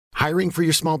Hiring for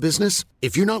your small business?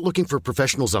 If you're not looking for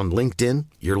professionals on LinkedIn,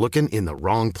 you're looking in the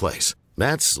wrong place.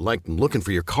 That's like looking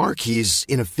for your car keys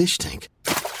in a fish tank.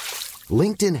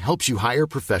 LinkedIn helps you hire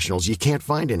professionals you can't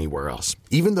find anywhere else,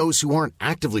 even those who aren't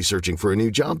actively searching for a new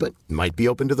job but might be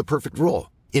open to the perfect role.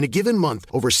 In a given month,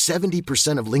 over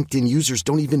 70% of LinkedIn users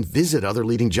don't even visit other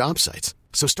leading job sites.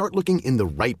 So start looking in the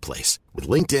right place. With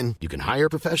LinkedIn, you can hire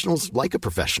professionals like a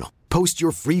professional. Post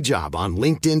your free job on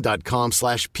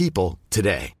linkedin.com/people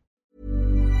today.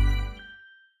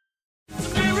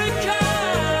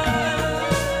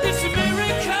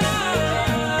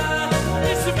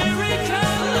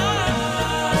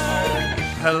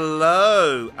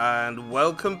 Hello and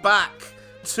welcome back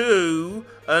to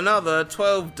another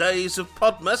 12 Days of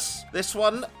Podmas. This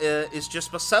one is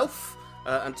just myself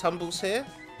and Tumbles here.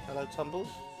 Hello, Tumbles.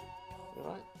 You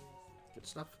alright? Good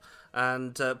stuff.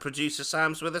 And producer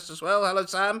Sam's with us as well. Hello,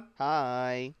 Sam.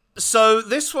 Hi. So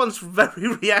this one's very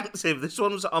reactive. This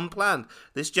one was unplanned.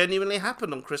 This genuinely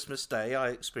happened on Christmas Day. I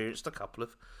experienced a couple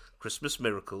of Christmas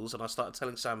miracles and I started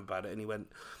telling Sam about it and he went,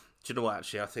 do you know what,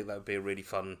 actually, I think that would be a really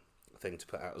fun thing to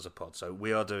put out as a pod. So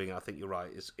we are doing it. I think you're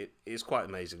right. It's quite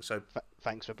amazing. So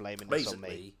thanks for blaming this on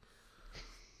me.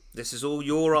 This is all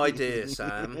your idea,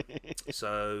 Sam.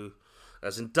 So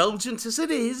as indulgent as it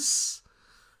is,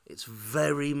 it's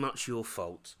very much your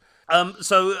fault.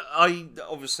 So I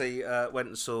obviously went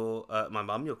and saw my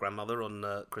mum, your grandmother,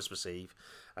 on Christmas Eve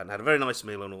and had a very nice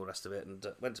meal and all the rest of it and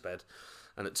went to bed.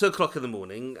 And at 2 o'clock in the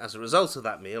morning, as a result of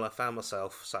that meal, I found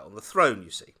myself sat on the throne, you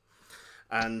see.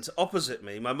 And opposite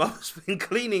me, my mum's been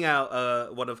cleaning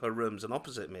out one of her rooms, and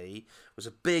opposite me was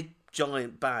a big,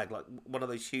 giant bag, like one of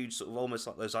those huge, sort of almost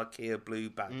like those IKEA blue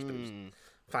bags, but it was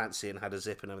fancy and had a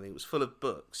zip and everything. It was full of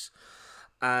books.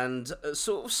 And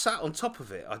sort of sat on top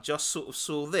of it, I just sort of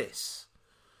saw this,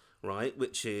 right,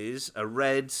 which is a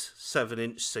red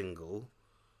 7-inch single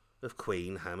of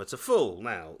Queen, Hammer to Fall.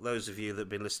 Now, those of you that have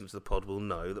been listening to the pod will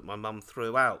know that my mum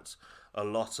threw out a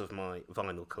lot of my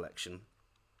vinyl collection.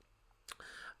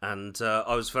 And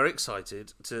I was very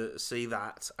excited to see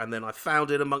that. And then I found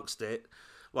in amongst it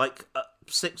like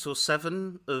 6 or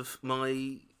 7 of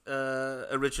my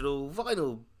original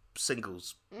vinyl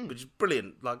singles, which is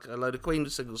brilliant. Like a load of Queen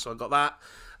singles, so I got that.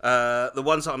 The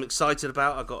ones that I'm excited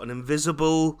about, I got an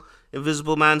Invisible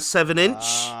Man 7-inch.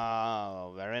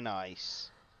 Oh, very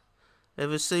nice.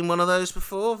 Ever seen one of those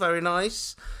before? Very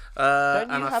nice. Don't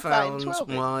you and have I that in found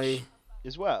 12-inch?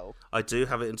 As well? I do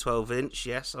have it in 12-inch,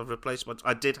 yes. I've replaced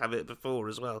I did have it before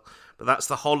as well. But that's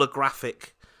the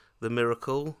holographic The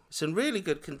Miracle. It's in really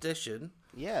good condition.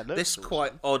 Yeah, this awesome.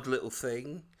 Quite odd little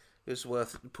thing is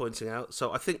worth pointing out.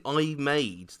 So I think I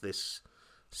made this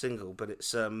single, but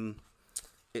it's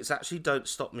actually Don't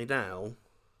Stop Me Now,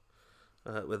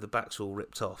 where the back's all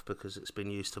ripped off because it's been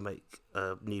used to make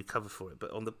a new cover for it. But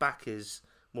on the back is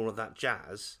more of that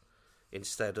jazz,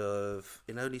 instead of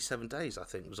In Only 7 Days, I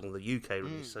think, was on the UK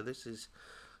release. So this is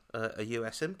a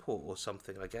US import or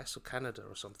something, I guess, or Canada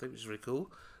or something, which is really cool.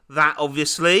 That,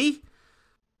 obviously.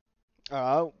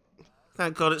 Oh.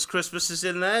 Thank God It's Christmas is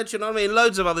in there. Do you know what I mean?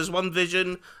 Loads of others. One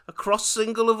Vision, a cross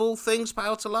single of all things,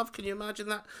 Power to Love. Can you imagine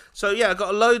that? So, yeah, I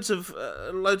got loads of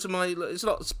my... It's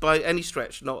not by any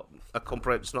stretch, not a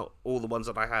comprehensive, it's not all the ones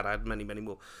that I had. I had many, many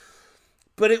more.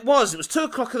 But it was 2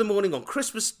 o'clock in the morning on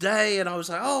Christmas Day, and I was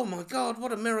like, oh my God,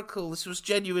 what a miracle. This was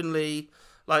genuinely,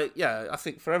 like, yeah, I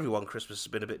think for everyone, Christmas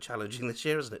has been a bit challenging this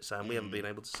year, hasn't it, Sam? We haven't been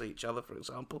able to see each other, for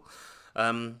example.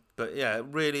 But yeah, it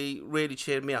really, really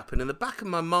cheered me up. And in the back of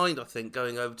my mind, I think,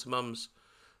 going over to Mum's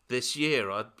this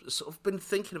year, I'd sort of been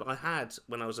thinking I had,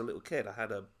 when I was a little kid,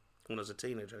 when I was a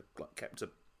teenager, I kept a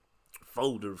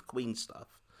folder of Queen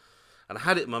stuff. And I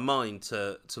had it in my mind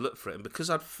to look for it. And because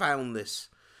I'd found this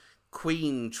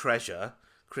Queen treasure,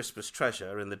 Christmas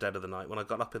treasure, in the dead of the night, when I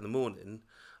got up in the morning,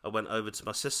 I went over to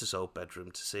my sister's old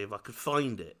bedroom to see if I could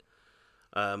find it.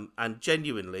 And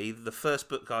genuinely, the first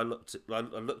book I looked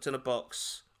in a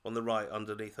box on the right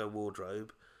underneath her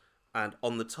wardrobe, and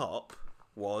on the top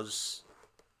was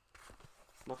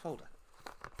my folder.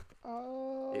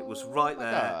 Oh, it was right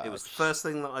there. Gosh. It was the first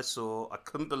thing that I saw. I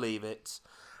couldn't believe it.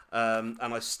 And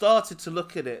I started to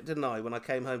look at it, didn't I, when I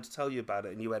came home to tell you about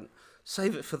it, and you went,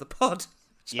 save it for the pod.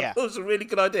 So yeah. That was a really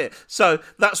good idea. So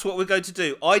that's what we're going to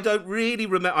do. I don't really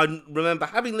remember. I remember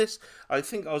having this. I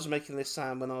think I was making this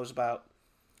sound when I was about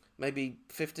maybe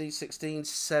 15, 16,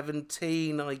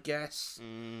 17, I guess.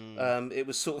 It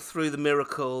was sort of through The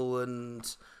Miracle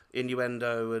and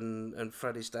Innuendo and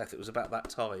Freddie's death. It was about that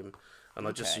time. And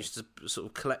I just used to sort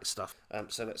of collect stuff.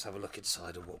 So let's have a look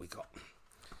inside of what we got.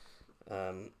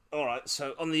 All right,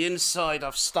 so on the inside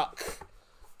I've stuck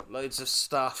loads of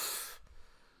stuff.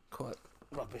 Quite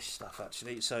rubbish stuff,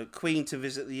 actually. So, Queen to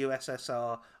visit the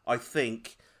USSR, I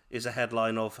think, is a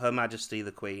headline of Her Majesty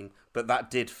the Queen, but that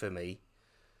did for me.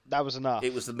 That was enough.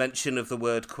 It was the mention of the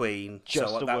word Queen.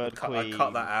 Just so the word Queen. I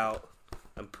cut that out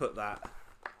and put that.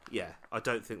 Yeah, I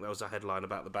don't think that was a headline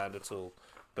about the band at all.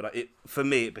 But for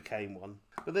me, it became one.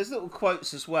 But there's little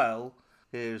quotes as well.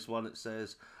 Here's one that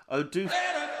says, "Oh, do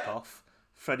off,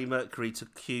 Freddie Mercury to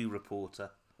Q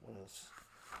reporter." What else?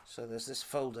 So there's this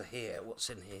folder here. What's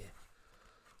in here?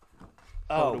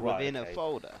 Folder within a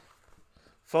folder.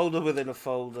 Folder within a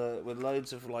folder with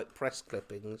loads of like press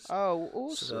clippings. Oh,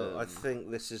 awesome! So I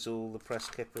think this is all the press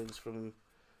clippings from,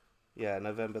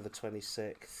 November the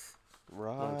 26th,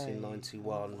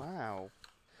 1991. Wow.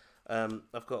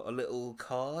 I've got a little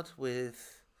card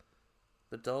with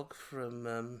the dog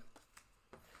from.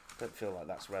 Don't feel like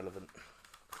that's relevant.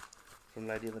 From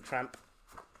Lady and the Tramp.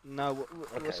 No,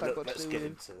 what's that got to let's do get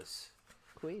with into this.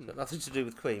 Queen? Got nothing to do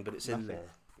with Queen, but it's in there.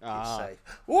 Ah. It's safe.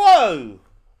 Whoa!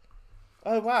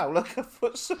 Oh wow! Look,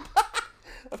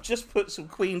 I've just put some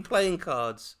Queen playing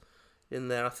cards in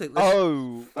there. I think.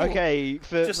 Okay.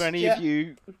 For any of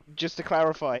you, just to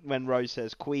clarify, when Rose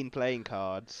says Queen playing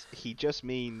cards, he just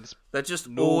means they're just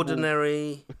normal...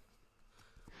 ordinary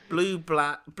blue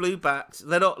backed.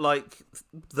 They're not like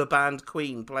the band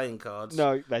Queen playing cards.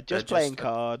 No, they're just playing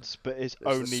cards, but it's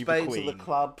only the spades Queen. Of the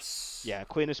clubs. Yeah,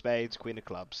 Queen of Spades, Queen of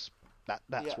Clubs.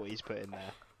 That's what he's put in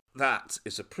there. That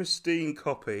is a pristine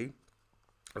copy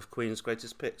of Queen's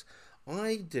Greatest Picks.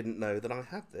 I didn't know that I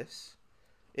had this.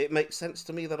 It makes sense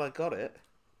to me that I got it,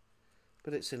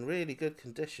 but it's in really good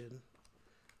condition.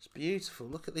 It's beautiful.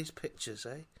 Look at these pictures,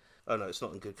 eh? Oh no, it's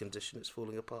not in good condition. It's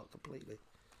falling apart completely.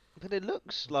 But it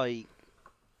looks like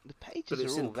the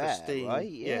pages are all there, right?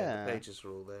 Yeah, the pages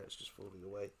are all there. It's just falling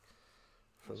away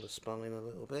from the spine a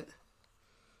little bit.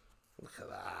 Look at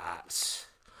that.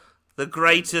 The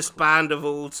greatest band of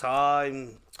all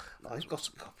time. I've got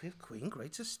a copy of Queen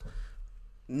Greatest.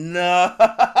 No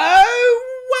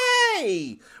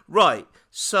way! Right,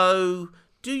 so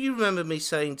do you remember me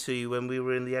saying to you when we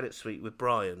were in the edit suite with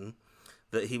Brian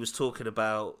that he was talking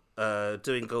about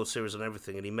doing Gold Series on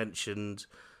everything, and he mentioned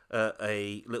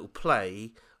a little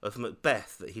play of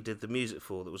Macbeth that he did the music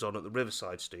for that was on at the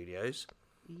Riverside Studios?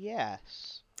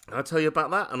 Yes. And I tell you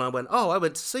about that, and I went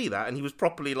to see that, and he was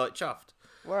properly like chuffed.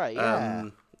 Right, yeah.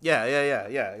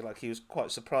 Yeah. Like, he was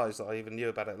quite surprised that I even knew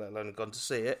about it, let alone had gone to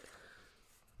see it.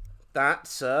 That,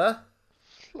 sir,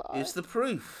 is the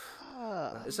proof.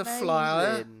 It's a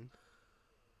flyer.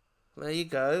 There you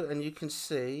go, and you can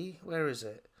see, where is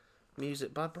it?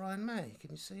 Music by Brian May. Can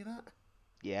you see that?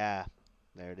 Yeah,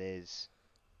 there it is.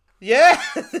 Yeah,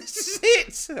 this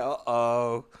is it.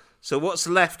 Uh-oh. So what's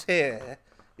left here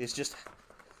is just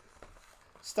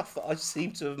stuff that I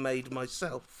seem to have made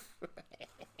myself.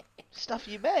 Stuff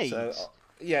you made? So,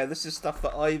 this is stuff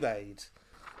that I made.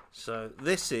 So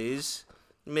this is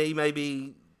me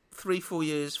maybe 5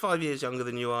 years younger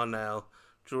than you are now,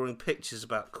 drawing pictures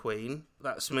about Queen.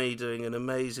 That's me doing an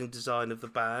amazing design of the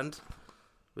band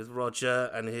with Roger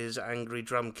and his angry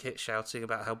drum kit shouting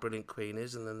about how brilliant Queen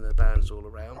is, and then the band's all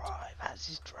around. Right, that's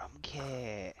his drum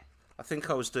kit. I think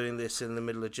I was doing this in the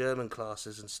middle of German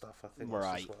classes and stuff. I think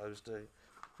that's just what I was doing.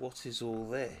 What is all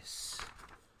this?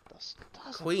 That's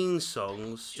Queen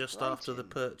songs just after the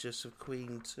purchase of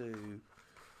Queen 2.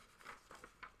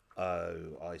 Oh,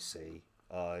 I see.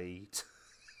 I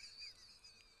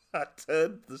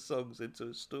turned the songs into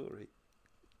a story.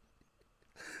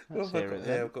 What have I got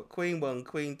here? I've got Queen 1,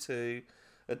 Queen 2,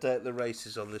 A Day at the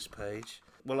Races on this page.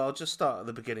 Well, I'll just start at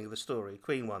the beginning of the story.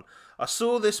 Queen 1. I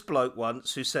saw this bloke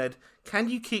once who said, "Can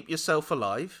you keep yourself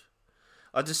alive?"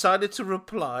 I decided to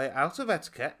reply out of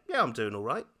etiquette, "Yeah, I'm doing all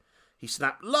right." He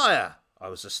snapped, "Liar!" I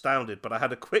was astounded, but I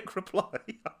had a quick reply.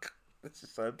 This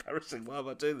is so embarrassing. Why am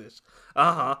I doing this?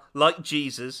 Like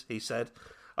Jesus, he said.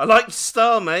 "I like your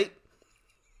style, mate."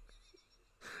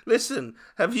 "Listen,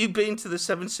 have you been to the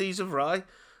 7 Seas of Rye?"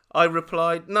 I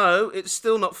replied, "No, it's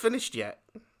still not finished yet."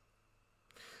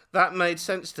 That made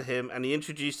sense to him, and he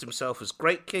introduced himself as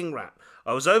Great King Rat.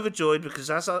 I was overjoyed because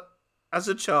as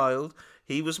a child,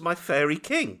 he was my fairy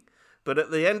king. But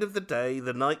at the end of the day,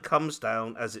 the night comes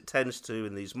down, as it tends to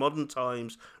in these modern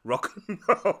times, rock and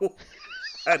roll.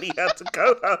 And he had to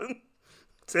go home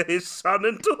to his son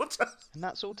and daughter. And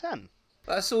that's all 10.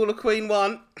 That's all a Queen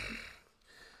 1.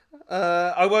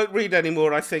 I won't read any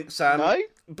more, I think, Sam. No?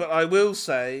 But I will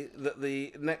say that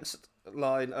the next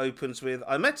line opens with,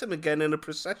 "I met him again in a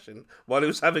procession while he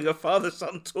was having a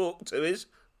father-son talk to his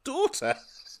daughter,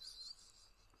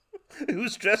 who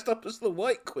was dressed up as the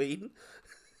White Queen."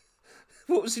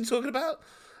 What was he talking about?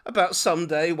 about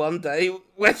someday, one day,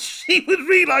 when she would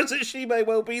realise that she may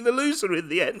well be the loser in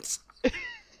the end.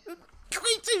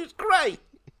 Queen 2's great.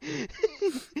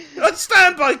 I'd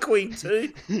stand by Queen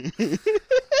 2.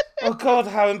 Oh God,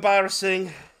 how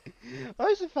embarrassing.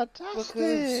 Those are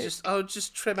fantastic. I would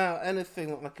just trim out anything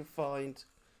that I could find.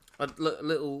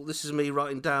 This is me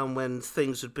writing down when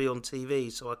things would be on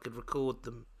TV so I could record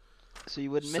them. So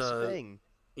you wouldn't miss a thing?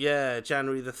 Yeah,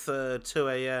 January the 3rd, 2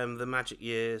 a.m, The Magic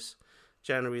Years.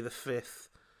 January the 5th,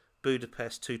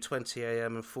 Budapest, 2:20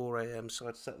 a.m. and 4 a.m. So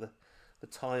I'd set the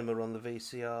timer on the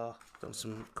VCR. Done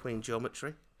some Queen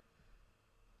geometry.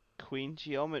 Queen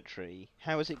geometry?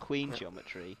 How is it Queen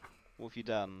geometry? What have you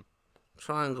done?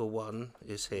 Triangle 1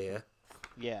 is here.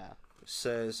 Yeah. It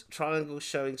says, triangle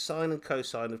showing sine and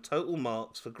cosine of total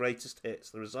marks for greatest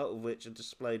hits, the result of which are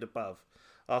displayed above.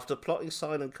 After plotting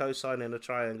sine and cosine in a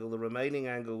triangle, the remaining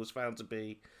angle was found to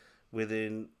be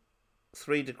within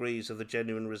 3 degrees of the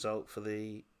genuine result for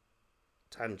the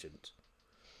tangent.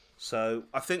 So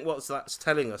I think what that's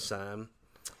telling us, Sam,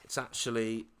 it's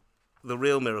actually the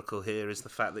real miracle here is the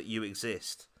fact that you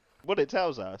exist. What it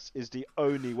tells us is the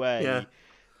only way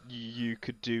you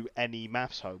could do any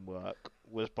maths homework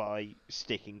was by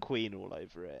sticking Queen all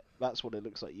over it. That's what it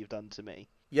looks like you've done to me.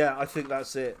 Yeah, I think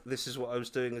that's it. This is what I was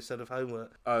doing instead of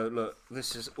homework. Oh, look,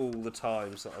 this is all the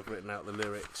times that I've written out the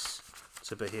lyrics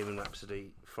to Bohemian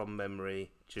Rhapsody from memory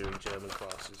during German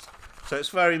classes. So it's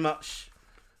very much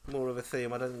more of a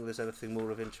theme. I don't think there's anything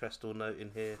more of interest or note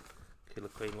in here. Killer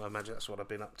Queen, well, I imagine that's what I've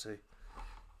been up to.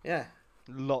 Yeah.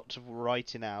 Lots of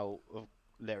writing out of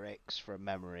lyrics from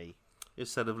memory.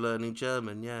 Instead of learning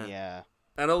German, yeah. Yeah.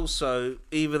 And also,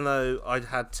 even though I'd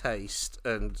had taste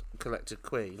and collected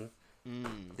Queen,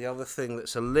 the other thing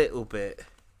that's a little bit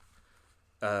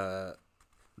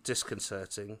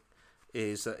disconcerting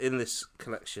is that in this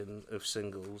collection of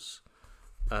singles,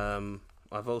 I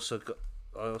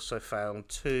also found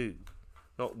 2,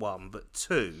 not 1, but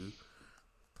 2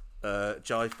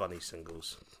 Jive Bunny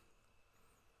singles.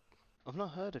 I've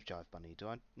not heard of Jive Bunny. Do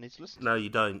I need to listen? No, you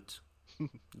don't.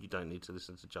 You don't need to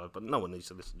listen to Jive Bunny. No one needs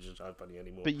to listen to Jive Bunny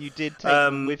anymore. But you did take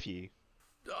them with you.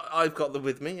 I've got them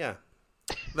with me, yeah.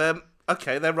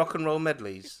 They're rock and roll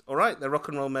medleys. All right, they're rock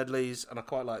and roll medleys, and I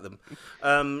quite like them.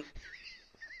 Have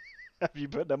you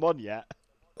put them on yet?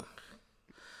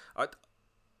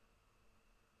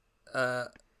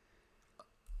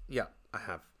 Yeah, I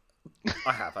have.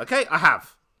 Okay, I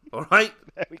have. All right.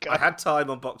 There we go. I had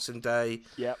time on Boxing Day.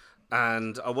 Yep.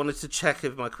 And I wanted to check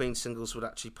if my Queen singles would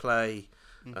actually play,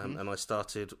 and I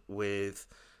started with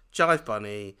Jive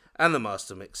Bunny and the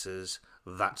Master Mixers.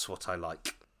 That's what I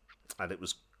like, and it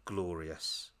was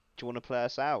glorious. Do you want to play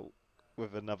us out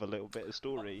with another little bit of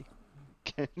story?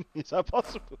 Is that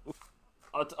possible?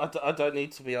 I don't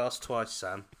need to be asked twice,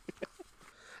 Sam.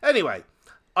 Anyway,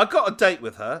 I got a date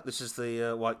with her. This is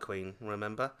the White Queen,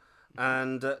 remember?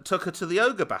 And took her to the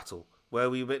ogre battle, where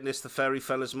we witnessed the fairy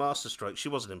fella's masterstroke. She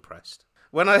wasn't impressed.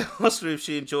 When I asked her if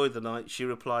she enjoyed the night, she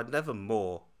replied, "Never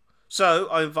more." So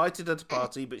I invited her to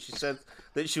party, but she said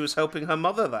that she was helping her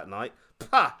mother that night.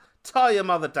 "Pah! Tie your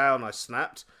mother down," I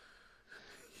snapped.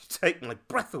 "You take my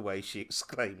breath away," she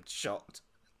exclaimed, shocked.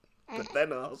 But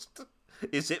then asked,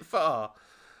 "Is it far?"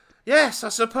 "Yes, I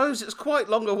suppose it's quite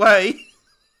long away."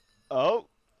 Oh.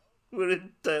 We're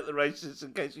in Day at the Races,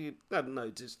 in case you hadn't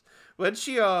noticed. When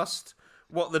she asked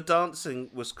what the dancing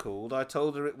was called, I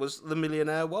told her it was the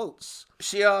Millionaire Waltz.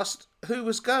 She asked who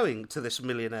was going to this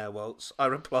Millionaire Waltz. I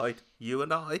replied, "You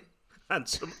and I, and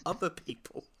some other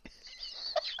people."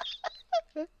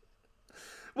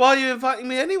 "Why are you inviting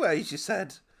me anyway?" she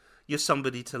said. "You're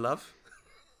somebody to love."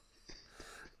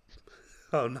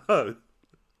 Oh no.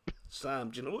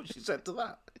 Sam, do you know what she said to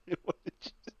that? What did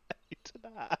she say to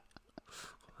that?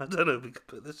 I don't know if we could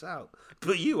put this out.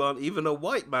 "But you aren't even a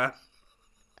white man."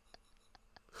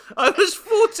 I was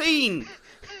 14. Do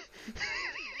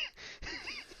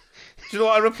you know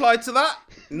what I replied to that?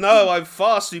 "No, I'm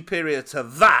far superior to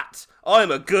that. I'm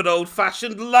a good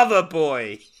old-fashioned lover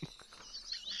boy."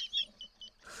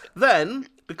 Then,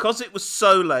 because it was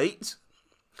so late,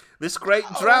 this great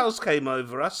drowse came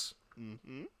over us.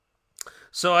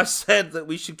 So I said that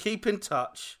we should keep in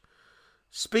touch,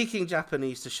 speaking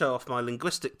Japanese to show off my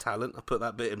linguistic talent. I put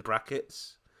that bit in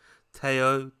brackets.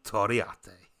 Teo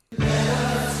Toriate.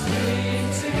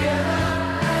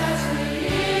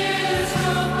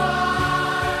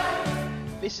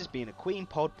 This has been a Queen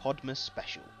Pod Podmas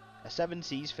special, a 7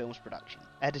 Seas Films production,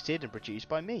 edited and produced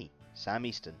by me, Sam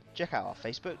Easton. Check out our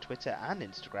Facebook, Twitter and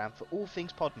Instagram for all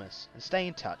things Podmas, and stay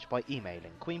in touch by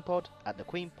emailing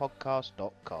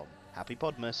queenpod@thequeenpodcast.com. Happy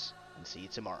Podmas, and see you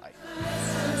tomorrow.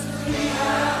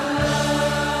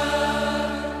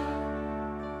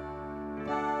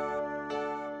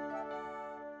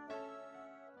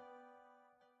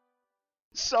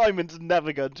 Simon's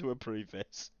never going to approve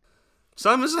this.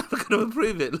 Simon's never going to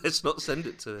approve it. Let's not send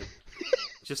it to him.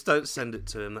 Just don't send it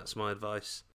to him. That's my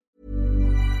advice.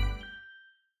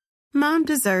 Mom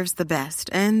deserves the best,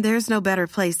 and there's no better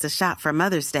place to shop for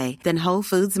Mother's Day than Whole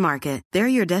Foods Market. They're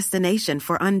your destination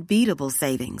for unbeatable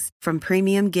savings, from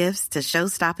premium gifts to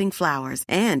show-stopping flowers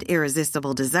and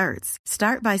irresistible desserts.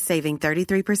 Start by saving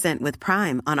 33% with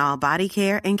Prime on all body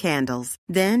care and candles.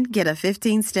 Then get a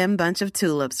 15-stem bunch of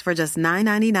tulips for just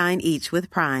 $9.99 each with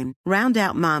Prime. Round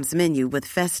out Mom's menu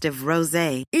with festive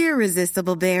rosé,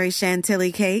 irresistible berry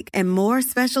chantilly cake, and more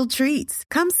special treats.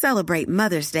 Come celebrate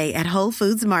Mother's Day at Whole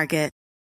Foods Market.